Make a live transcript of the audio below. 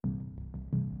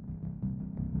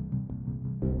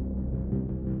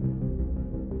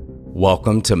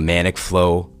Welcome to Manic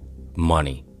Flow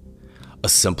Money, a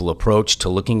simple approach to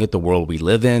looking at the world we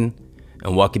live in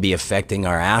and what could be affecting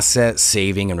our asset,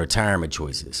 saving, and retirement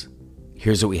choices.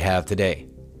 Here's what we have today.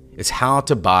 It's how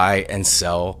to buy and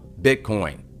sell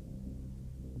Bitcoin.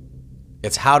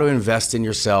 It's how to invest in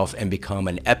yourself and become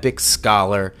an epic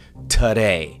scholar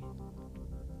today.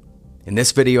 In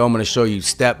this video, I'm going to show you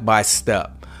step by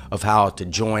step of how to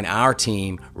join our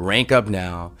team, rank up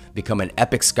now, become an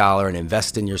epic scholar, and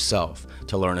invest in yourself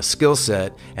to learn a skill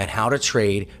set and how to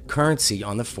trade currency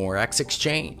on the Forex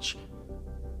exchange.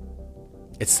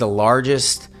 It's the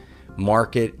largest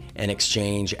market and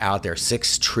exchange out there,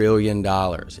 $6 trillion.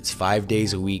 It's 5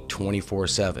 days a week,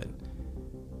 24/7.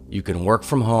 You can work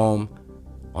from home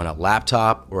on a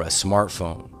laptop or a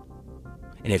smartphone.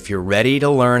 And if you're ready to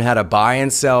learn how to buy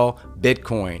and sell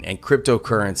Bitcoin and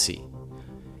cryptocurrency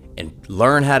and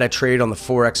learn how to trade on the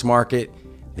Forex market,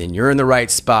 then you're in the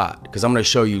right spot, because I'm going to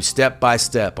show you step by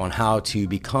step on how to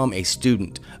become a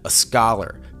student, a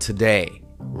scholar today,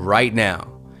 right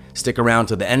now. Stick around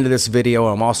to the end of this video.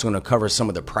 I'm also going to cover some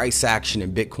of the price action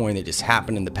in Bitcoin that just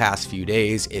happened in the past few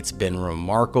days. It's been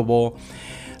remarkable.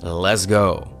 Let's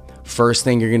go. First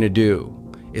thing you're going to do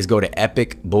is go to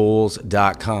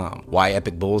epicbulls.com. Why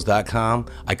epicbulls.com?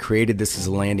 I created this as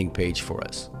a landing page for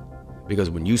us, because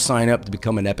when you sign up to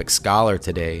become an epic scholar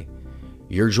today,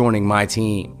 you're joining my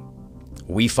team.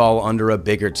 We fall under a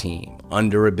bigger team,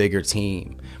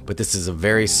 but this is a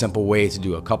very simple way to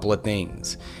do a couple of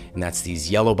things, and that's these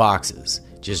yellow boxes.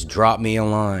 Just drop me a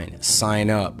line, sign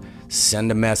up, send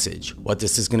a message. What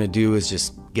this is going to do is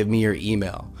just give me your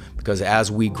email, because as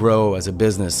we grow as a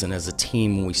business and as a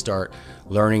team, when we start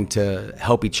learning to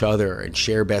help each other and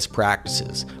share best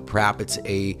practices, perhaps it's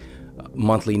a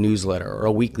monthly newsletter or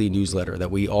a weekly newsletter that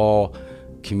we all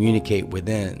communicate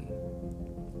within.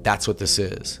 That's what this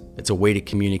is. It's a way to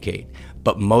communicate.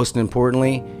 But most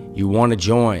importantly, you want to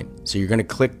join. So you're going to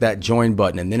click that join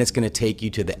button, and then it's going to take you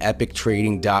to the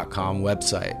epictrading.com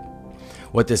website.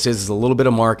 What this is a little bit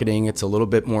of marketing. It's a little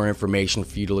bit more information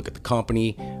for you to look at the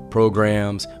company,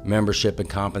 programs, membership, and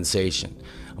compensation.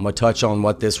 I'm going to touch on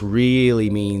what this really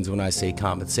means when I say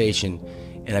compensation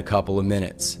in a couple of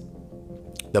minutes.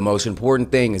 The most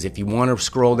important thing is, if you want to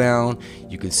scroll down,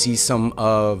 you can see some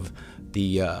of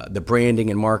the branding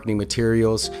and marketing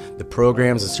materials. The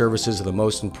programs and services are the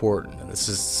most important. And this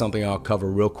is something I'll cover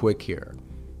real quick here.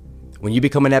 When you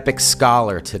become an epic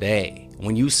scholar today,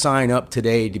 when you sign up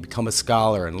today to become a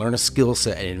scholar and learn a skill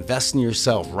set and invest in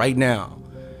yourself right now,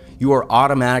 you are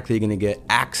automatically going to get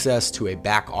access to a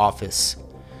back office,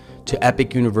 to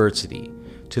Epic University,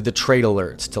 to the trade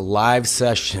alerts, to live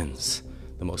sessions.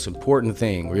 The most important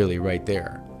thing really right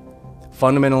there.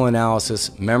 Fundamental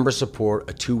analysis, member support,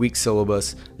 a 2-week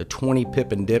syllabus, the 20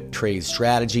 pip and dip trade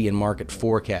strategy and market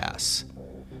forecasts.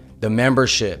 The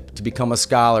membership to become a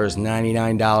scholar is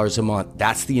 $99 a month.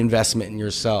 That's the investment in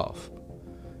yourself.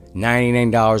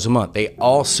 $99 a month. They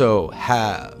also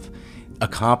have a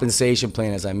compensation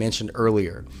plan, as I mentioned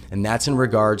earlier, and that's in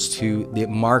regards to the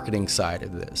marketing side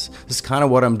of this. This is kind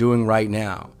of what I'm doing right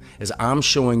now, is I'm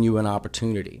showing you an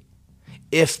opportunity.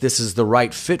 If this is the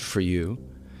right fit for you,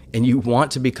 and you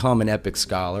want to become an epic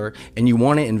scholar, and you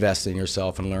want to invest in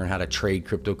yourself and learn how to trade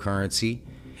cryptocurrency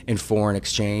and foreign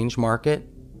exchange market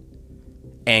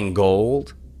and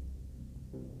gold,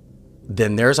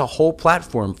 then there's a whole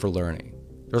platform for learning.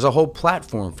 There's a whole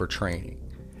platform for training.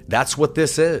 That's what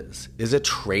this is a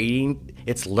trading,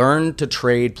 it's learn to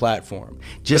trade platform.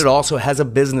 Just it also has a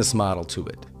business model to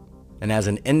it. And as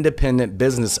an independent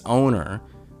business owner,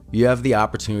 you have the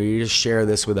opportunity to share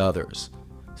this with others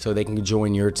so they can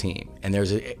join your team. And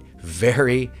there's a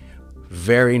very,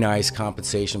 very nice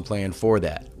compensation plan for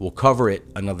that. We'll cover it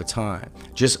another time.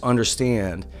 Just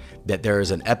understand that there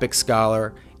is an epic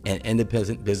scholar and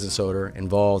independent business owner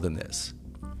involved in this.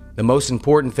 The most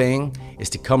important thing is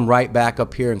to come right back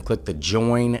up here and click the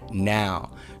Join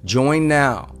Now. Join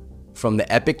Now from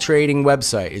the Epic Trading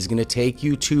website is going to take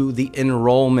you to the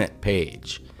enrollment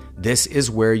page. This is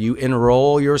where you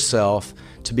enroll yourself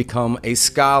to become a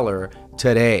scholar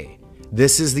today.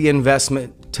 This is the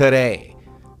investment today.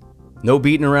 No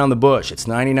beating around the bush. It's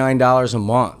 $99 a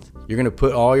month. You're going to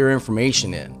put all your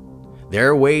information in. There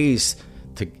are ways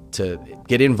to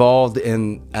get involved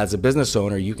in as a business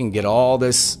owner. You can get all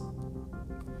this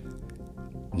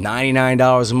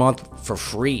 $99 a month for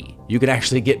free. You can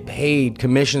actually get paid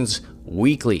commissions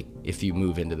weekly if you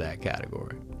move into that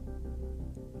category.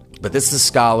 But this is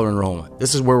scholar enrollment.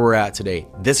 This is where we're at today.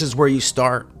 This is where you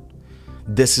start.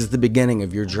 This is the beginning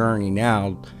of your journey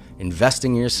now,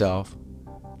 investing in yourself,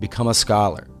 become a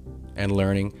scholar, and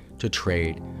learning to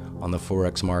trade on the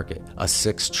Forex market, a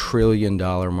 $6 trillion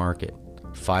market,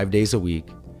 5 days a week,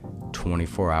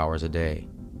 24 hours a day.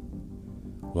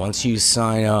 Once you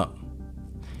sign up,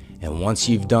 and once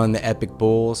you've done the Epic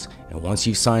Bulls, and once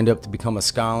you've signed up to become a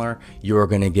scholar, you are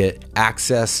going to get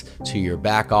access to your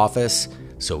back office.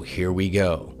 So here we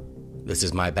go. This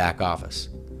is my back office.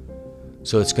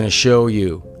 So it's going to show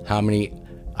you how many,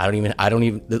 I don't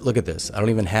even, look at this. I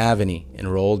don't even have any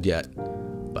enrolled yet,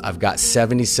 but I've got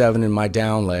 77 in my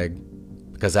down leg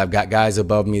because I've got guys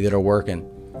above me that are working.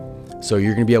 So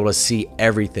you're going to be able to see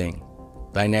everything.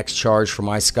 My next charge for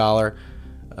my scholar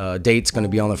date's going to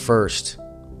be on the 1st.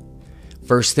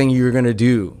 First thing you're going to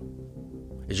do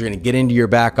is you're going to get into your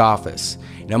back office.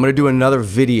 And I'm going to do another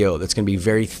video that's going to be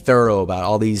very thorough about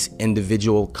all these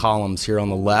individual columns here on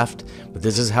the left. But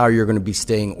this is how you're going to be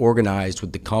staying organized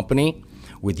with the company,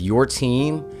 with your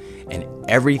team, and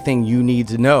everything you need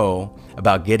to know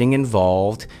about getting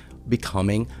involved,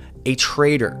 becoming a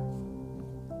trader.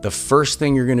 The first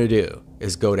thing you're going to do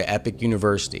is go to Epic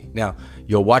University. Now,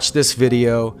 you'll watch this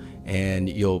video and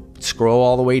you'll scroll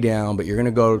all the way down, but you're going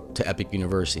to go to Epic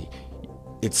University.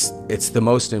 It's the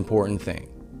most important thing.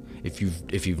 If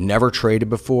you've never traded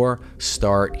before,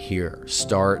 start here.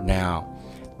 Start now.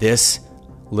 This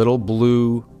little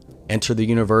blue enter the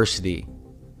university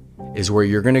is where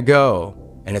you're going to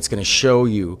go, and it's going to show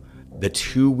you the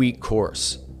 2-week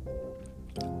course.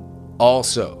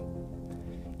 Also,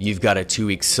 you've got a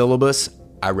 2-week syllabus.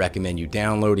 I recommend you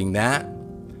downloading that.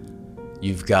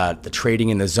 You've got the Trading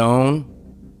in the Zone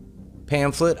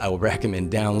pamphlet. I would recommend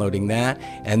downloading that.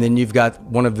 And then you've got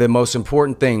one of the most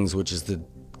important things, which is the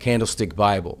Candlestick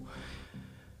Bible.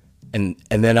 And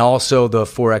then also the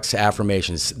Forex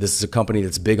Affirmations. This is a company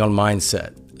that's big on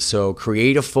mindset. So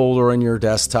create a folder in your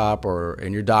desktop or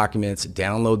in your documents,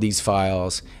 download these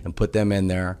files and put them in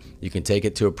there. You can take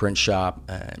it to a print shop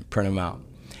and print them out.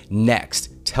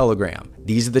 Next, Telegram.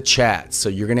 These are the chats. So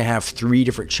you're going to have 3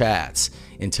 different chats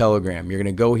in Telegram. You're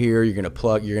going to go here, you're going to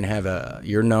plug, you're going to have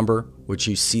your number, which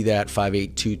you see that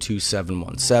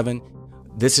 5822717.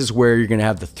 This is where you're going to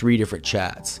have the 3 different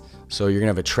chats. So you're going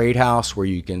to have a trade house where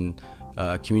you can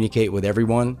communicate with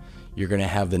everyone. You're going to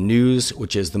have the news,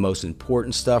 which is the most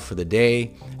important stuff for the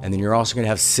day. And then you're also going to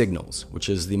have signals, which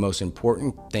is the most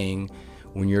important thing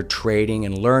when you're trading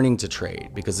and learning to trade,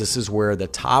 because this is where the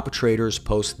top traders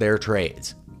post their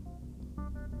trades.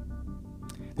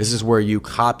 This is where you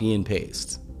copy and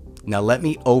paste. Now let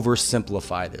me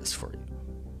oversimplify this for you.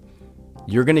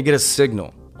 You're going to get a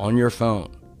signal on your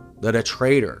phone that a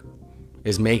trader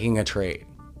is making a trade,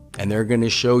 and they're going to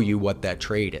show you what that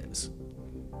trade is.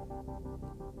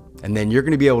 And then you're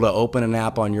going to be able to open an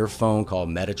app on your phone called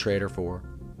MetaTrader 4.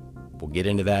 We'll get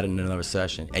into that in another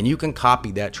session. And you can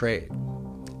copy that trade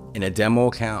in a demo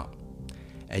account,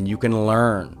 and you can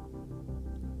learn.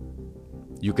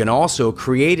 You can also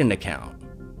create an account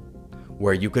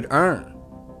where you could earn.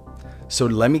 So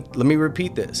let me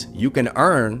repeat this. You can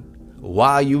earn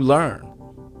while you learn.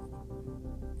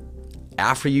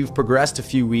 After you've progressed a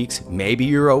few weeks, maybe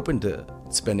you're open to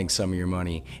spending some of your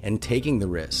money and taking the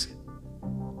risk.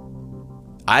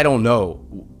 I don't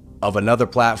know of another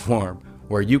platform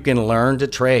where you can learn to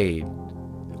trade,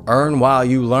 earn while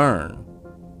you learn.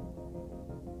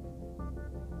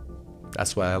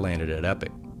 That's why I landed at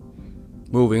Epic.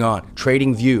 Moving on,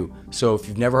 TradingView. So if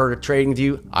you've never heard of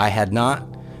TradingView, I had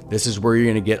not. This is where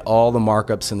you're going to get all the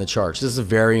markups in the charts. This is a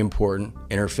very important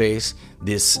interface.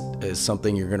 This is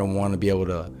something you're going to want to be able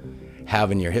to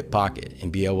have in your hip pocket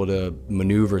and be able to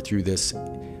maneuver through this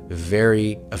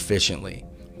very efficiently.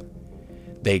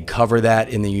 They cover that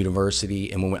in the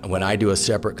university, and when I do a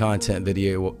separate content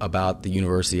video about the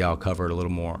university, I'll cover it a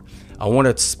little more. I want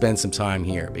to spend some time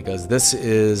here because this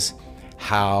is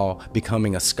how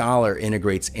becoming a scholar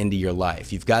integrates into your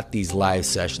life. You've got these live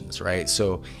sessions, right?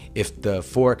 So if the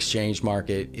Forex exchange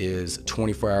market is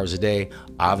 24 hours a day,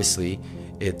 obviously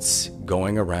it's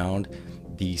going around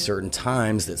the certain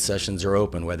times that sessions are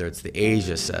open, whether it's the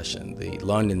Asia session, the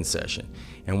London session.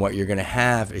 And what you're going to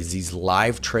have is these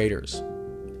live traders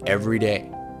every day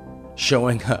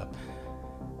showing up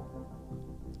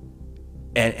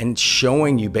and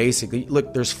showing you basically,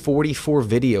 look, there's 44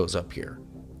 videos up here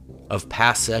of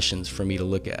past sessions for me to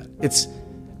look at.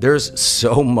 There's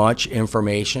so much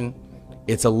information,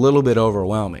 it's a little bit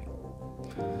overwhelming.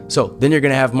 So then you're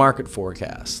going to have market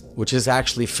forecast, which is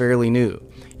actually fairly new.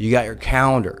 You got your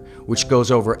calendar, which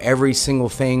goes over every single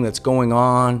thing that's going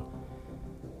on.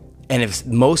 And if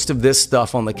most of this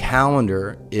stuff on the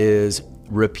calendar is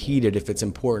repeated, if it's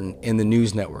important, in the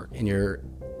news network, in your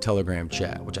Telegram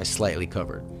chat, which I slightly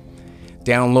covered,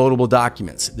 Downloadable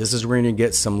documents. This is where you're going to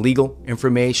get some legal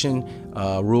information,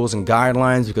 rules and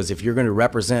guidelines, because if you're going to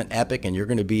represent Epic and you're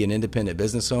going to be an independent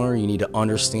business owner, you need to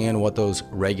understand what those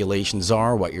regulations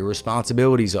are, what your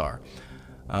responsibilities are.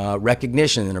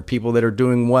 Recognition, and are people that are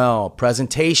doing well.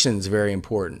 Presentations, very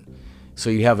important. So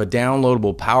you have a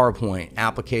downloadable PowerPoint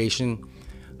application,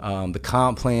 the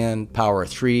comp plan, Power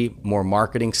 3, more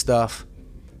marketing stuff.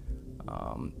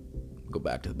 Go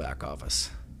back to the back office.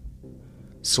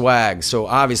 Swag. So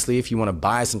obviously, if you want to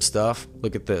buy some stuff,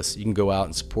 look at this. You can go out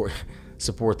and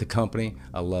support the company.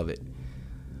 I love it.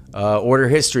 Order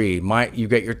history. You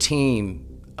got your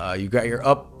team. You got your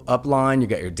up line. You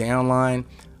got your down line.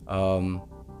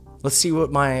 Let's see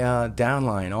what my down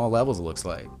line, all levels, looks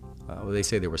like. Well, they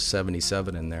say there were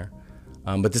 77 in there.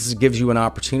 But this gives you an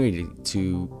opportunity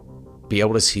to be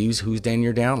able to see who's in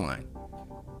your downline.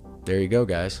 There you go,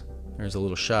 guys. There's a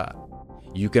little shot.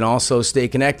 You can also stay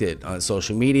connected on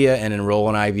social media and enroll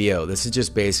in IBO. This is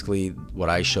just basically what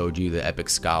I showed you, the Epic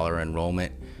Scholar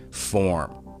enrollment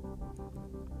form.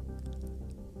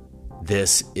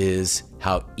 This is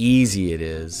how easy it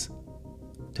is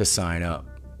to sign up.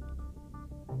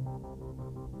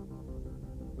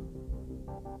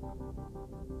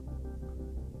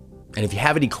 And if you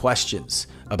have any questions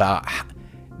about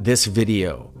this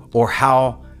video, or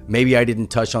how maybe I didn't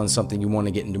touch on something you want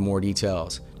to get into more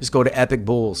details, just go to Epic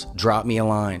Bulls, drop me a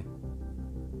line.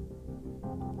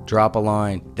 Drop a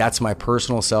line. That's my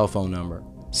personal cell phone number.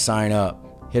 Sign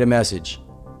up. Hit a message.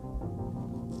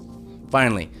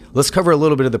 Finally, let's cover a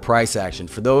little bit of the price action.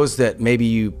 For those that maybe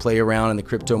you play around in the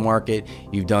crypto market,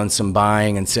 you've done some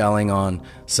buying and selling on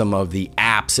some of the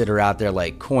apps that are out there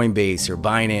like Coinbase or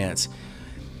Binance.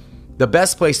 The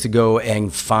best place to go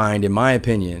and find, in my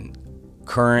opinion,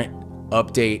 current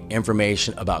update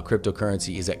information about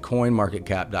cryptocurrency is at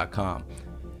coinmarketcap.com.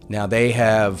 Now, they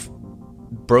have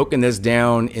broken this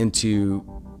down into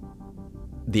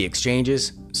the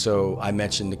exchanges. So I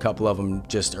mentioned a couple of them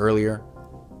just earlier.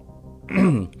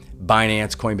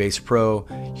 Binance, Coinbase Pro,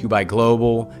 Huobi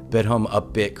Global, Bithumb,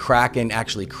 Upbit, Kraken.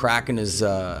 Actually, Kraken is,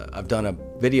 I've done a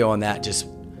video on that just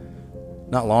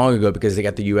not long ago because they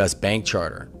got the US bank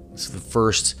charter. It's the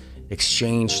first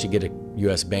exchange to get a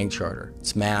US bank charter.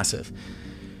 It's massive.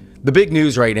 The big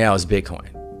news right now is Bitcoin.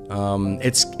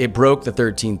 It broke the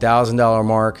 $13,000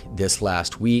 mark this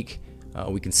last week.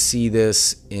 We can see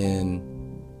this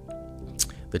in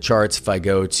the charts. If I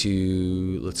go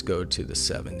to, let's go to the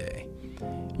 7-day.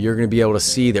 You're going to be able to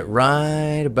see that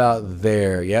right about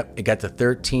there. Yep, it got to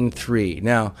 13.3.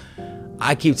 Now,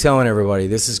 I keep telling everybody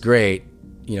this is great,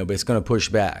 but it's going to push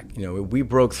back. We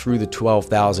broke through the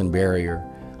 12,000 barrier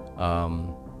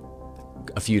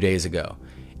a few days ago,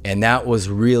 and that was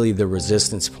really the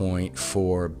resistance point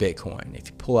for Bitcoin. If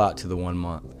you pull out to the 1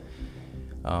 month,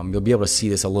 you'll be able to see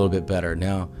this a little bit better.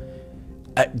 Now,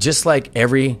 just like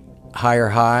every higher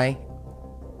high,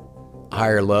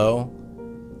 higher low,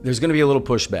 there's going to be a little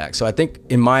pushback. So I think,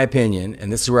 in my opinion,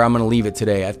 and this is where I'm going to leave it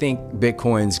today, I think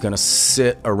Bitcoin's going to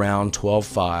sit around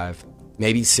 12.5,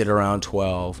 maybe sit around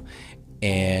 12,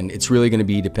 and it's really going to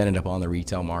be dependent upon the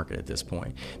retail market at this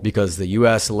point, because the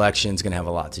U.S. election is going to have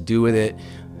a lot to do with it.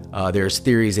 There's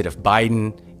theories that if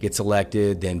Biden gets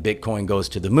elected, then Bitcoin goes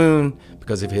to the moon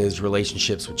because of his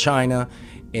relationships with China.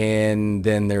 And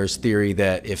then there's theory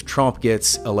that if Trump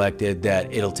gets elected,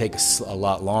 that it'll take a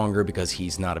lot longer because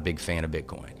he's not a big fan of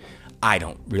Bitcoin. I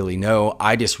don't really know.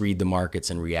 I just read the markets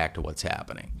and react to what's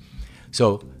happening.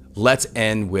 So let's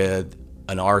end with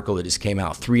an article that just came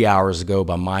out 3 hours ago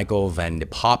by Michael van de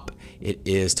Poppe. It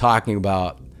is talking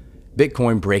about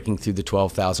Bitcoin breaking through the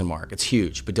 12,000 mark. It's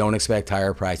huge, but don't expect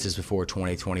higher prices before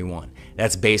 2021.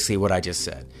 That's basically what I just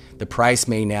said. The price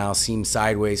may now seem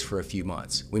sideways for a few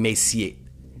months. We may see it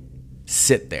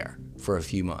sit there for a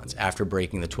few months after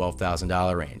breaking the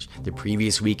 $12,000 range. The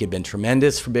previous week had been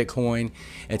tremendous for Bitcoin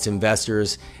and its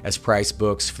investors as price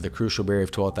books for the crucial barrier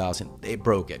of 12,000. They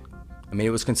broke it. I mean, it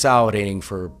was consolidating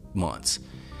for months.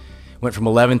 Went from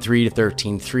 11.3 to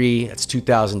 13.3. That's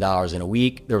 $2,000 in a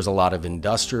week. There was a lot of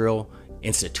industrial,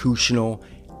 institutional,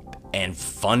 and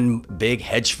big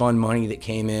hedge fund money that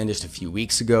came in just a few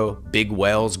weeks ago. Big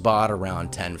whales bought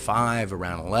around 10.5,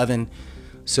 around 11.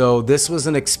 So this was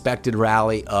an expected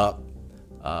rally up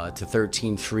to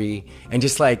 13.3. And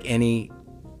just like any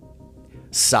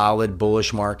solid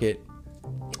bullish market,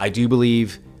 I do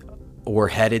believe we're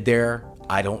headed there.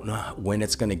 I don't know when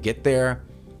it's going to get there,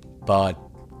 but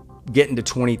getting to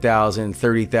 20,000,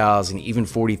 30,000, even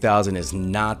 40,000 is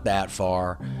not that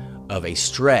far of a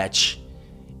stretch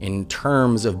in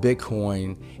terms of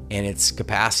Bitcoin and its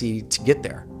capacity to get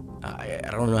there. I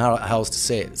don't know how else to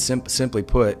say it. Simply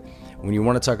put, when you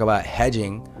want to talk about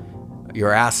hedging,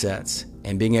 your assets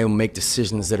and being able to make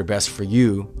decisions that are best for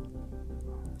you.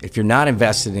 If you're not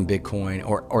invested in Bitcoin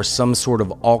or some sort of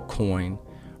altcoin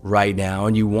right now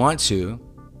and you want to,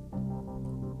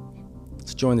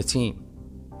 let's join the team.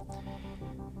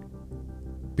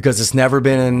 Because it's never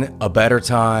been a better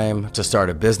time to start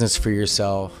a business for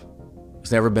yourself.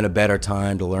 It's never been a better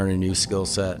time to learn a new skill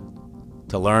set,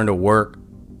 to learn to work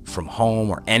from home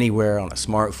or anywhere on a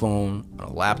smartphone, on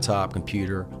a laptop,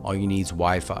 computer. All you need is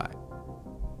Wi-Fi.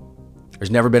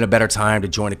 There's never been a better time to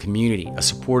join a community, a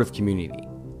supportive community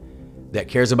that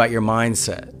cares about your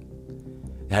mindset,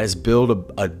 that has built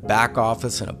a back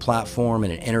office and a platform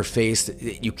and an interface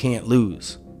that you can't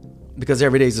lose. Because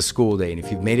every day is a school day, and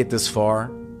if you've made it this far,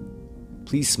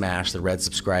 please smash the red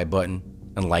subscribe button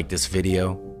and like this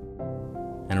video.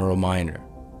 And a reminder,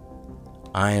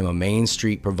 I am a Main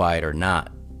Street provider,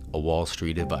 not a Wall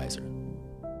Street advisor.